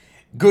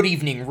Good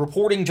evening.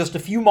 Reporting just a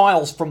few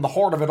miles from the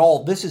heart of it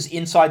all, this is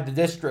Inside the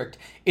District.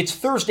 It's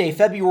Thursday,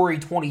 February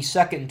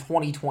 22nd,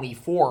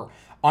 2024.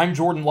 I'm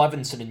Jordan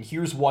Levinson, and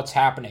here's what's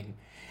happening.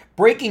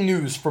 Breaking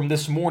news from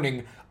this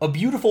morning, A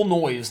Beautiful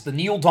Noise, the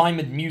Neil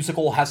Diamond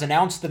musical, has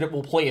announced that it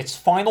will play its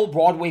final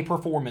Broadway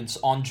performance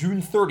on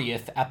June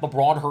 30th at the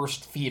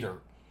Broadhurst Theater.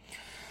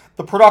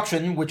 The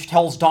production, which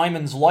tells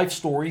Diamond's life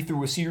story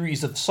through a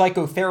series of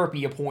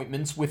psychotherapy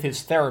appointments with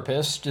his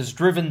therapist, is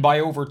driven by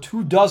over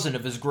 24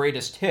 of his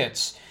greatest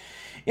hits.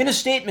 In a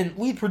statement,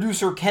 lead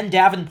producer Ken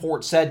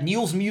Davenport said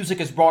Neil's music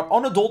has brought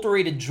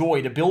unadulterated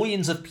joy to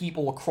billions of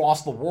people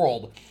across the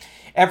world.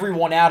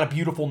 Everyone at A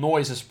Beautiful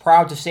Noise is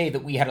proud to say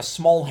that we had a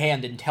small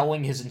hand in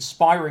telling his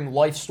inspiring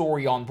life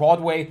story on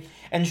Broadway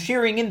and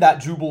sharing in that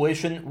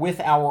jubilation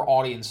with our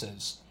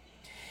audiences.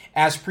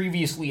 As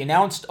previously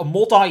announced, a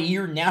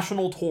multi-year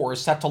national tour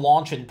is set to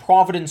launch in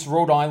Providence,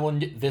 Rhode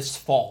Island this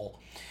fall.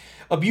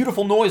 A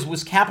Beautiful Noise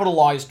was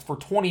capitalized for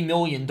 $20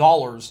 million.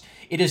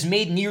 It has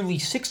made nearly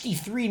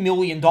 $63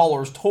 million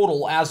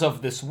total as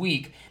of this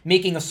week,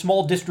 making a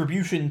small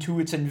distribution to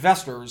its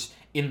investors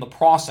in the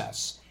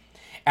process.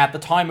 At the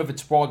time of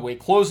its Broadway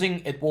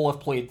closing, it will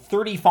have played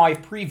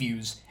 35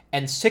 previews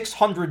and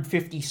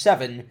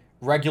 657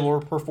 regular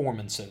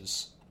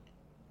performances.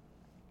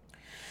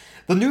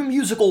 The new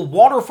musical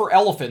Water for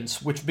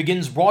Elephants, which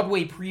begins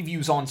Broadway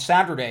previews on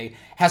Saturday,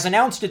 has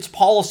announced its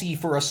policy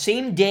for a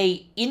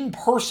same-day,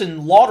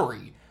 in-person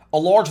lottery, a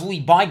largely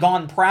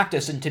bygone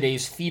practice in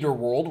today's theater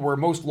world where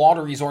most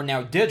lotteries are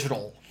now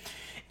digital.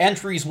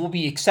 Entries will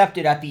be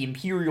accepted at the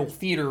Imperial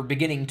Theater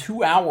beginning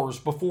 2 hours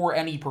before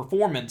any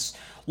performance.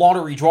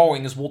 Lottery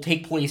drawings will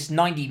take place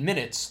 90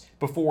 minutes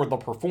before the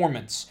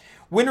performance.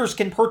 Winners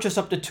can purchase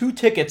up to 2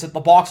 tickets at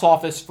the box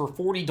office for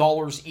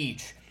 $40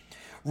 each.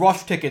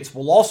 Rush tickets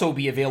will also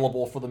be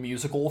available for the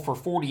musical for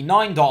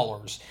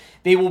 $49.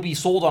 They will be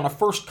sold on a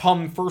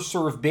first-come,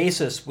 first-served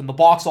basis when the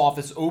box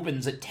office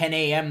opens at 10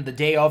 a.m. the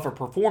day of a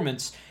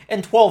performance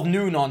and 12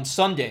 noon on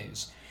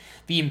Sundays.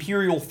 The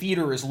Imperial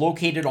Theater is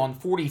located on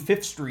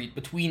 45th Street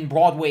between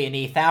Broadway and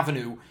 8th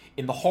Avenue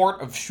in the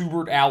heart of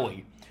Schubert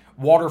Alley.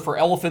 Water for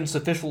Elephants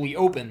officially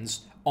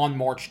opens on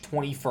March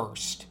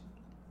 21st.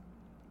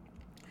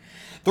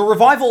 The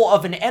revival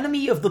of An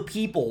Enemy of the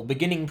People,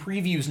 beginning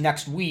previews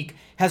next week,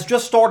 has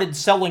just started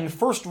selling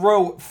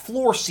first-row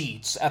floor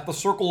seats at the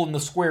Circle in the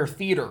Square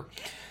Theater.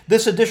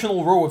 This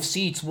additional row of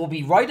seats will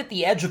be right at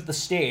the edge of the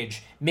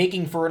stage,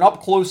 making for an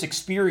up-close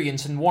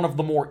experience in one of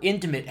the more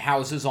intimate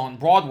houses on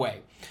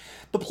Broadway.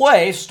 The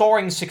play,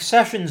 starring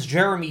Succession's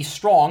Jeremy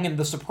Strong and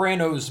The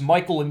Sopranos'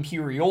 Michael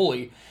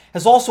Imperioli,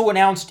 has also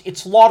announced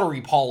its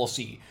lottery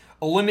policy.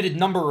 A limited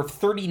number of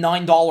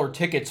 $39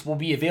 tickets will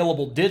be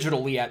available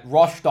digitally at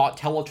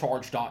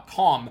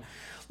rush.telecharge.com.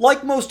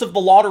 Like most of the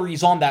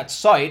lotteries on that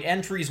site,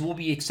 entries will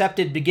be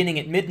accepted beginning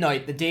at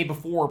midnight the day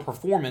before a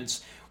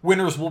performance.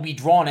 Winners will be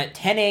drawn at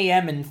 10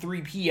 a.m. and 3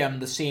 p.m.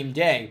 the same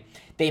day.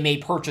 They may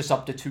purchase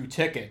up to 2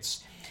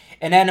 tickets.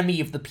 An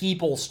Enemy of the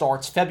People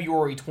starts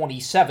February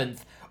 27th,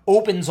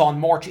 opens on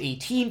March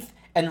 18th,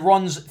 and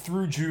runs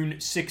through June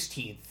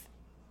 16th.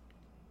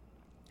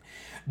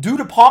 Due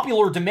to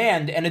popular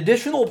demand, an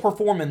additional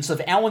performance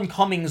of Alan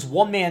Cumming's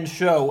one-man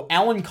show,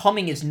 Alan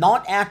Cumming is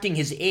Not Acting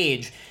His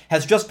Age,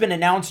 has just been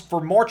announced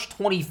for March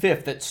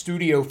 25th at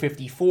Studio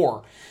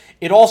 54.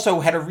 It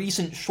also had a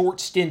recent short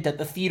stint at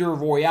the Theatre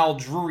Royal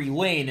Drury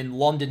Lane in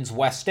London's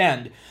West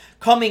End.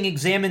 Cumming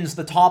examines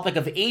the topic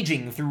of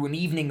aging through an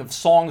evening of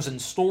songs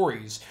and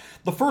stories.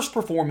 The first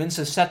performance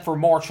is set for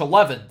March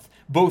 11th.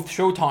 Both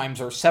showtimes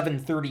are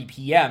 7:30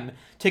 p.m.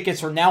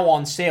 Tickets are now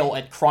on sale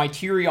at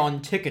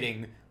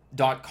CriterionTicketing.com.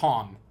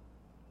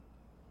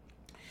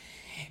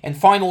 And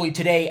finally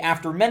today,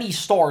 after many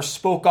stars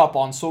spoke up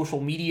on social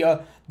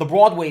media, the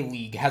Broadway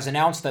League has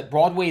announced that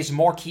Broadway's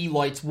marquee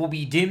lights will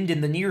be dimmed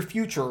in the near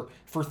future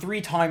for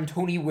 3-time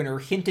Tony winner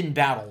Hinton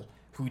Battle,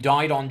 who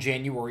died on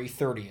January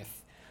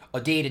 30th. A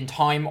date and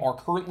time are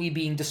currently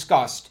being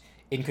discussed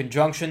in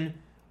conjunction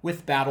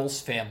with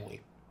Battle's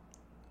family.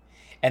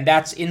 And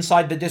that's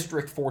Inside the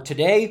District for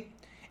today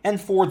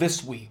and for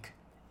this week.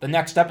 The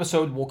next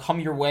episode will come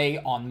your way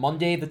on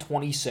Monday the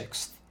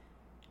 26th.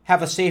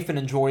 Have a safe and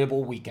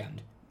enjoyable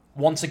weekend.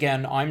 Once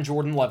again, I'm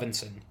Jordan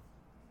Levinson.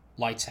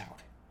 Lights out.